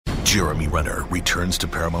Jeremy Renner returns to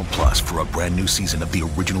Paramount Plus for a brand new season of the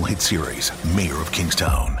original hit series, Mayor of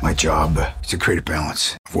Kingstown. My job is to create a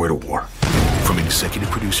balance, avoid a war. From executive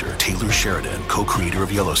producer Taylor Sheridan, co-creator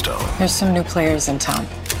of Yellowstone. There's some new players in town,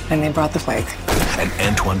 and they brought the plague. And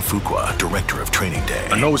Antoine Fuqua, director of Training Day.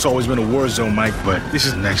 I know it's always been a war zone, Mike, but this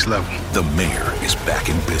is next level. The Mayor is back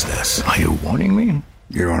in business. Are you warning me?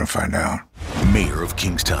 You don't want to find out. Mayor of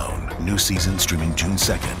Kingstown. New season streaming June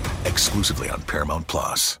 2nd, exclusively on Paramount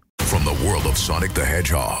Plus. From the world of Sonic the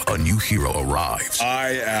Hedgehog, a new hero arrives.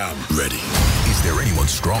 I am ready. Is there anyone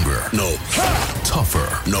stronger? No.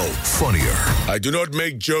 Tougher? No. Funnier? I do not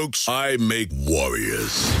make jokes, I make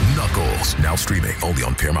warriors. Knuckles, now streaming only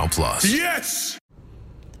on Paramount Plus. Yes!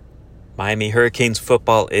 Miami Hurricanes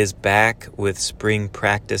football is back with spring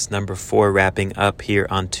practice number 4 wrapping up here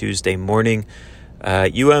on Tuesday morning.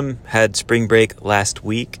 Had spring break last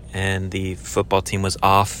week, and the football team was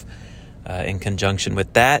off in conjunction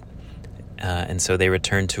with that. And so they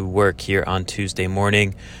returned to work here on Tuesday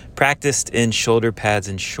morning. Practiced in shoulder pads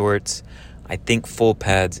and shorts. I think full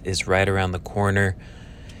pads is right around the corner.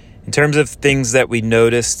 In terms of things that we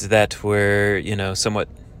noticed that were, somewhat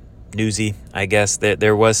newsy, I guess,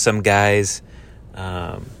 there was some guys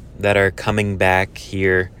that are coming back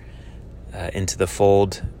here into the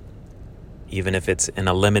fold, even if it's in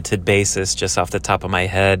a limited basis. Just off the top of my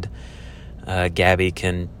head, Gabby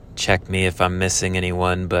can check me if I'm missing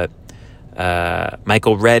anyone, but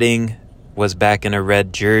Michael Redding was back in a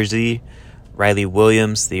red jersey. Riley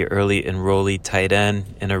Williams, the early enrollee tight end,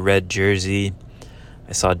 in a red jersey.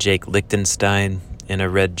 I saw Jake Lichtenstein in a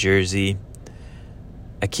red jersey.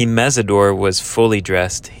 Akeem Mesidor was fully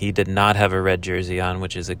dressed. He did not have a red jersey on,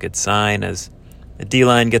 which is a good sign as the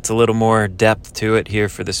D-line gets a little more depth to it here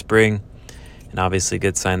for the spring. And obviously a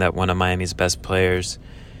good sign that one of Miami's best players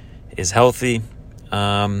is healthy.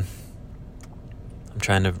 I'm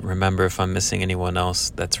trying to remember if I'm missing anyone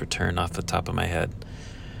else that's returned off the top of my head.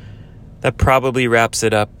 That probably wraps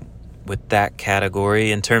it up with that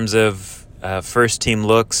category. In terms of first team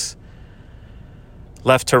looks,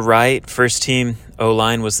 left to right, first team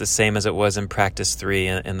O-line was the same as it was in practice 3.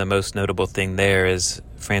 And the most notable thing there is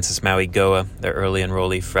Francis Maui-Goa, the early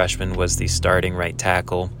enrollee freshman, was the starting right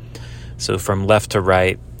tackle. So from left to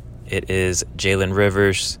right, it is Jalen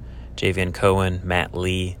Rivers, Javian Cohen, Matt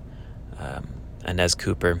Lee, Inez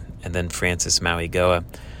Cooper, and then Francis Maui-Goa.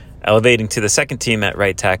 Elevating to the second team at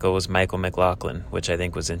right tackle was Michael McLaughlin, which I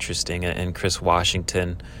think was interesting, and Chris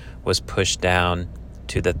Washington was pushed down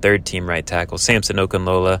to the third team right tackle. Samson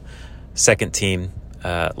Okunlola, second team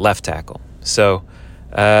left tackle. So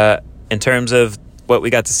in terms of what we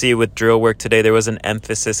got to see with drill work today, there was an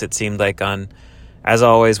emphasis, it seemed like, on, as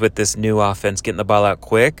always with this new offense, getting the ball out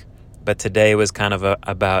quick. But today was kind of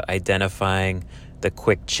about identifying the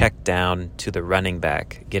quick check down to the running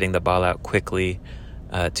back, getting the ball out quickly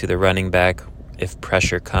to the running back if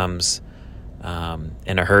pressure comes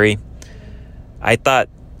in a hurry. I thought,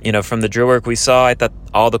 from the drill work we saw, I thought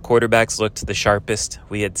all the quarterbacks looked the sharpest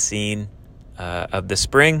we had seen of the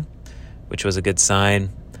spring, which was a good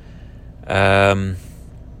sign. That's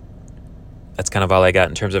kind of all I got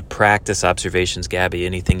in terms of practice observations. Gabby,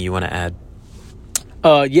 anything you want to add?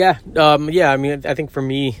 Yeah. I mean, I think for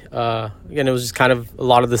me, again, it was just kind of a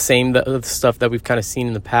lot of the same the stuff that we've kind of seen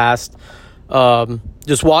in the past. Having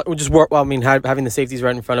the safeties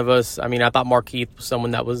right in front of us. I mean, I thought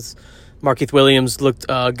Markeith Williams looked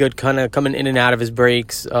good, kind of coming in and out of his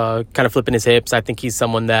breaks, kind of flipping his hips. I think he's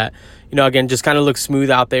someone that, again, just kind of looks smooth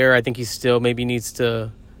out there. I think he still maybe needs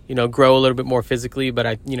to, grow a little bit more physically, but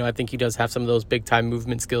I think he does have some of those big time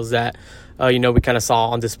movement skills that, we kind of saw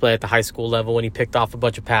on display at the high school level when he picked off a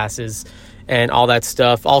bunch of passes and all that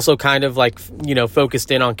stuff. Also kind of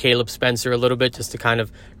focused in on Caleb Spencer a little bit just to kind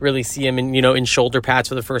of really see him in shoulder pads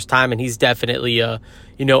for the first time. And he's definitely a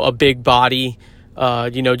big body,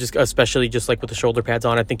 just especially just like with the shoulder pads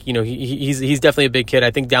on. I think, he's definitely a big kid.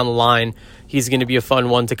 I think down the line, he's going to be a fun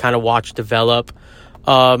one to kind of watch develop.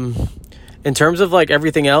 In terms of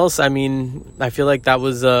everything else, I mean, I feel like that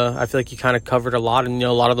was, I feel like you kind of covered a lot, and,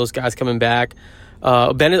 a lot of those guys coming back.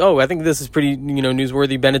 I think this is pretty,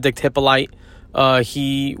 newsworthy. Benedict Hippolyte,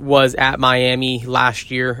 he was at Miami last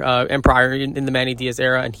year, and prior in the Manny Diaz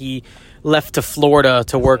era, and he left to Florida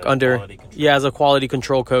to work as a quality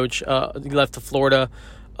control coach. He left to Florida,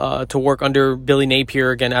 to work under Billy Napier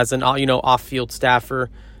again as an, off-field staffer.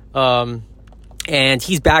 And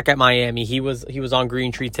he's back at Miami. He was on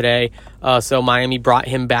Green Tree today. So Miami brought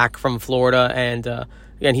him back from Florida. And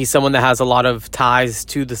again, he's someone that has a lot of ties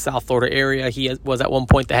to the South Florida area. He was at one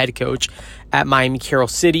point the head coach at Miami Carroll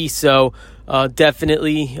City. So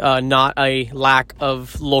Definitely not a lack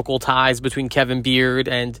of local ties between Kevin Beard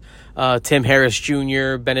and Tim Harris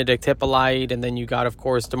Jr., Benedict Hippolyte, and then you got, of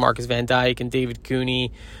course, DeMarcus Van Dyke and David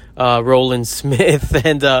Cooney, Roland Smith,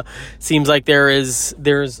 and seems like there's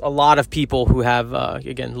a lot of people who have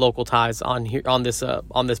again local ties on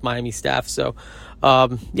this Miami staff. So I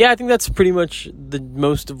think that's pretty much the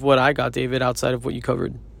most of what I got, David, outside of what you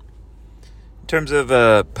covered. In terms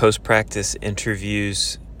of post-practice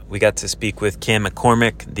interviews, we got to speak with Cam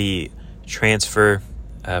McCormick, the transfer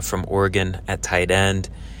from Oregon at tight end.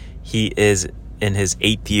 He is in his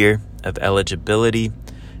 8th year of eligibility.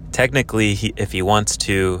 Technically, if he wants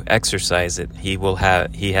to exercise it, he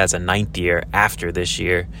has a 9th year after this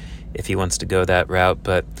year if he wants to go that route.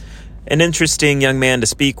 But an interesting young man to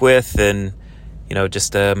speak with, and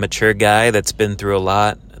just a mature guy that's been through a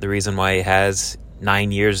lot. The reason why he has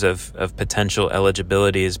 9 years of potential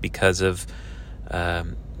eligibility is because of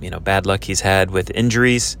bad luck he's had with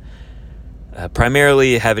injuries,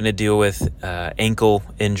 primarily having to deal with ankle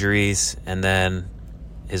injuries, and then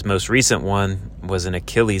his most recent one was an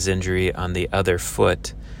Achilles injury on the other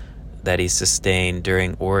foot that he sustained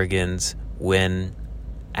during Oregon's win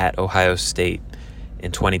at Ohio State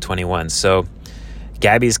in 2021. So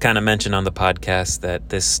Gabby's kind of mentioned on the podcast that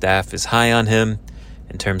this staff is high on him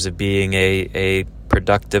in terms of being a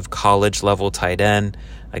productive college-level tight end,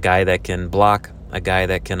 a guy that can block, a guy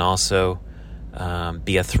that can also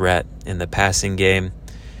be a threat in the passing game.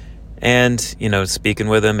 And, speaking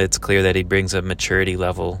with him, it's clear that he brings a maturity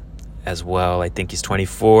level as well. I think he's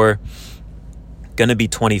 24, going to be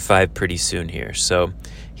 25 pretty soon here. So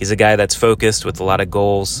he's a guy that's focused with a lot of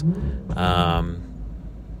goals.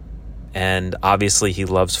 And obviously he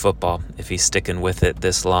loves football if he's sticking with it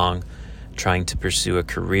this long, trying to pursue a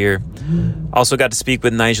career. Also got to speak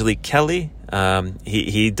with Nyjalik Kelly.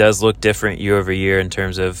 He does look different year over year in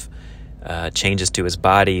terms of changes to his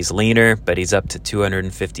body. He's leaner, but he's up to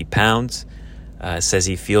 250 pounds. Says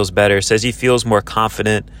he feels better, says he feels more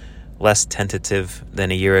confident, less tentative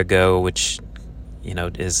than a year ago, which,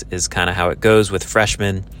 is kind of how it goes with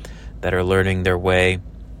freshmen that are learning their way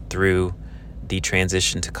through the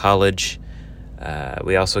transition to college.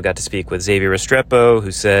 We also got to speak with Xavier Restrepo,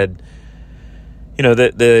 who said,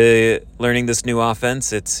 the learning this new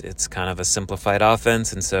offense, it's kind of a simplified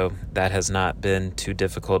offense, and so that has not been too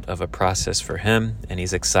difficult of a process for him, and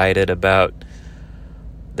he's excited about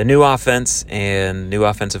the new offense and new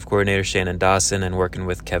offensive coordinator Shannon Dawson, and working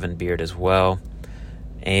with Kevin Beard as well.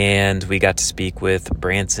 And we got to speak with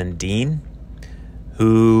Branson Dean,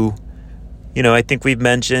 who, I think we've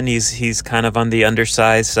mentioned he's kind of on the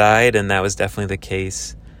undersized side, and that was definitely the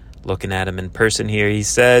case looking at him in person here. He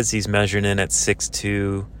says he's measuring in at 6'2",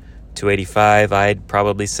 285. I'd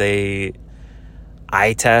probably say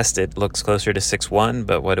eye test, it looks closer to 6'1",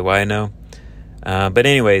 but what do I know? But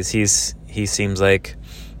anyways, he seems like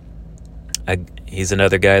he's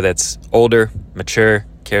another guy that's older, mature,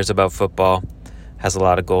 cares about football, has a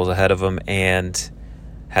lot of goals ahead of him, and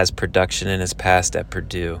has production in his past at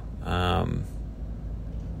Purdue. I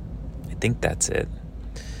think that's it.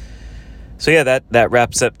 So yeah, that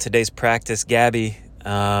wraps up today's practice. Gabby, it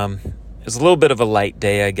was a little bit of a light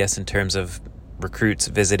day, I guess, in terms of recruits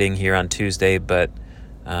visiting here on Tuesday, but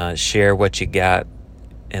share what you got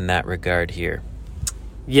in that regard here.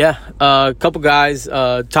 Yeah, a couple guys.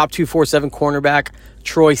 Top 247 cornerback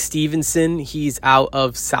Troy Stevenson. He's out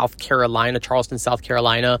of South Carolina, Charleston, South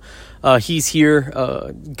Carolina. He's here.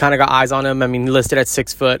 Kind of got eyes on him. I mean, listed at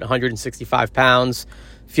 6 foot, 165 pounds.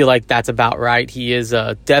 Feel like that's about right. He is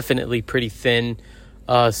definitely pretty thin.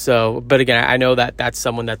 But again, I know that that's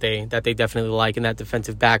someone that they definitely like in that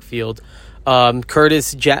defensive backfield.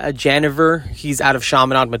 Curtis Janiver, he's out of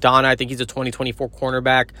Chaminade Madonna. I think he's a 2024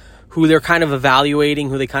 cornerback who they're kind of evaluating,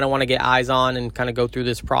 who they kind of want to get eyes on and kind of go through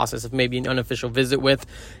this process of maybe an unofficial visit with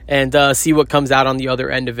and see what comes out on the other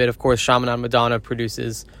end of it. Of course, Chaminade Madonna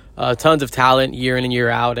produces tons of talent year in and year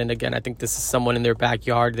out. And again, I think this is someone in their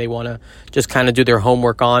backyard they want to just kind of do their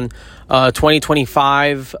homework on.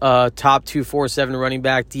 2025 top 247 running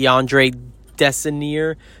back DeAndre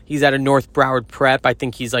Desanier. He's out of North Broward Prep. I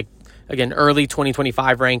think he's again, early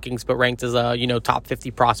 2025 rankings, but ranked as a top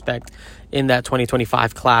 50 prospect in that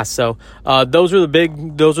 2025 class. So those are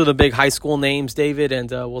the big high school names, David,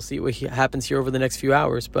 and we'll see what happens here over the next few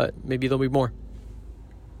hours. But maybe there'll be more.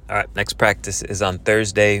 All right, next practice is on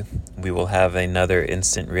Thursday. We will have another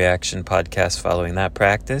instant reaction podcast following that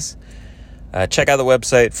practice. Check out the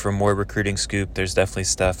website for more recruiting scoop. There's definitely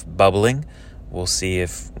stuff bubbling. We'll see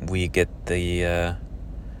if we get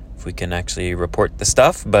if we can actually report the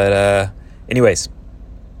stuff. But anyways,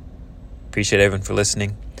 appreciate everyone for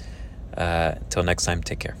listening. Until next time,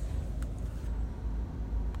 take care.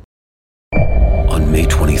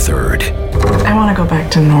 23rd. I want to go back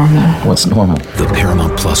to normal. What's normal? The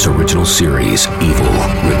Paramount Plus original series, Evil,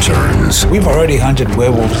 returns. We've already hunted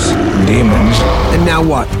werewolves, demons. And now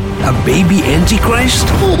what? A baby Antichrist?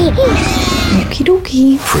 Okie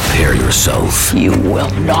dokie. Prepare yourself You will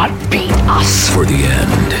not beat us. for the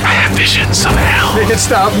end. I have visions of hell. Make it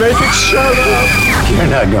stop, make it shut up. You're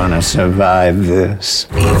not gonna survive this.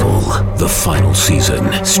 Evil, the final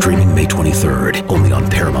season, streaming May 23rd, only on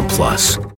Paramount Plus.